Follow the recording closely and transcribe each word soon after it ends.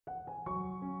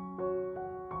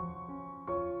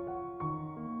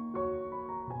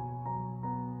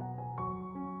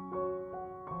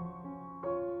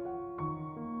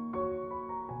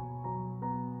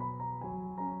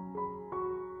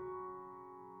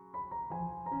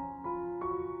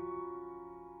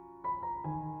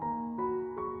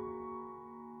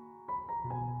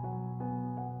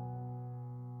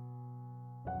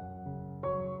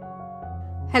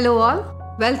Hello all,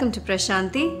 welcome to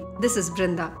Prashanti. This is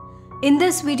Brinda. In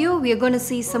this video, we are going to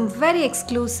see some very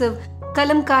exclusive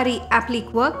Kalamkari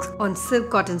Applique work on silk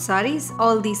cotton sarees.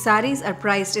 All these sarees are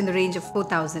priced in the range of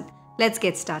 4,000. Let's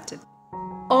get started.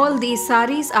 All these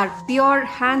sarees are pure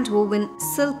hand-woven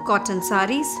silk cotton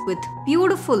sarees with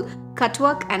beautiful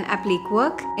cutwork and applique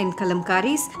work in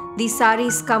Kalamkaris. These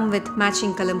sarees come with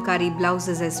matching Kalamkari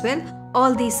blouses as well.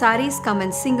 All these sarees come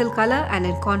in single color and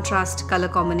in contrast color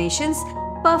combinations,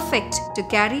 perfect to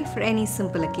carry for any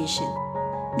simple occasion.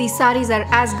 These sarees are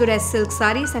as good as silk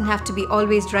sarees and have to be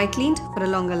always dry cleaned for a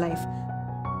longer life.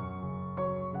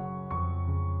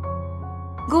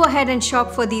 Go ahead and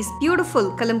shop for these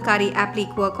beautiful Kalamkari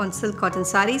applique work on silk cotton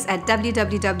sarees at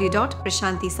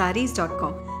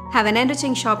www.prashantisarees.com. Have an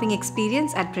enriching shopping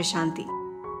experience at Prashanti.